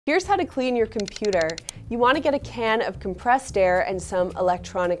Here's how to clean your computer. You want to get a can of compressed air and some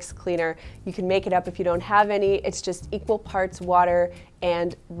electronics cleaner. You can make it up if you don't have any. It's just equal parts water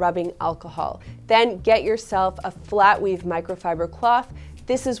and rubbing alcohol. Then get yourself a flat weave microfiber cloth.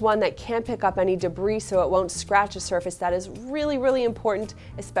 This is one that can't pick up any debris, so it won't scratch a surface. That is really, really important,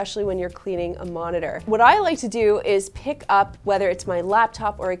 especially when you're cleaning a monitor. What I like to do is pick up, whether it's my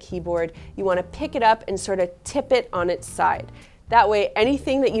laptop or a keyboard, you want to pick it up and sort of tip it on its side. That way,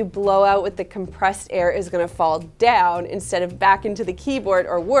 anything that you blow out with the compressed air is going to fall down instead of back into the keyboard,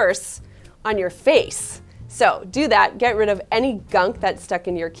 or worse, on your face. So do that, get rid of any gunk that's stuck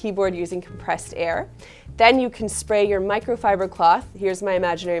in your keyboard using compressed air. Then you can spray your microfiber cloth, here's my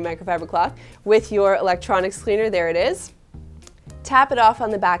imaginary microfiber cloth, with your electronics cleaner, there it is. Tap it off on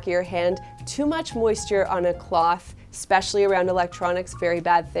the back of your hand. Too much moisture on a cloth, especially around electronics, very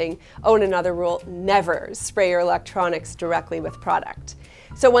bad thing. Oh, and another rule, never spray your electronics directly with product.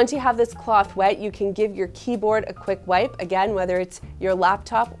 So once you have this cloth wet, you can give your keyboard a quick wipe, again, whether it's your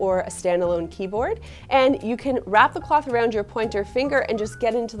laptop or a standalone keyboard, and you can wrap the cloth around your pointer finger and just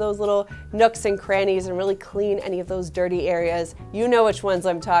get into those little nooks and crannies and really clean any of those dirty areas. You know which ones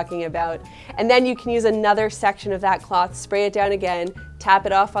I'm talking about. And then you can use another section of that cloth, spray it down again, tap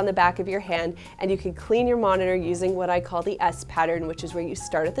it off on the back of your hand, and you can clean your monitor using what I call the S pattern, which is where you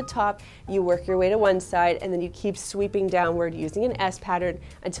start at the top, you work your way to one side, and then you keep sweeping downward using an S pattern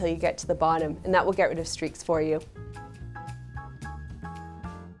until you get to the bottom, and that will get rid of streaks for you.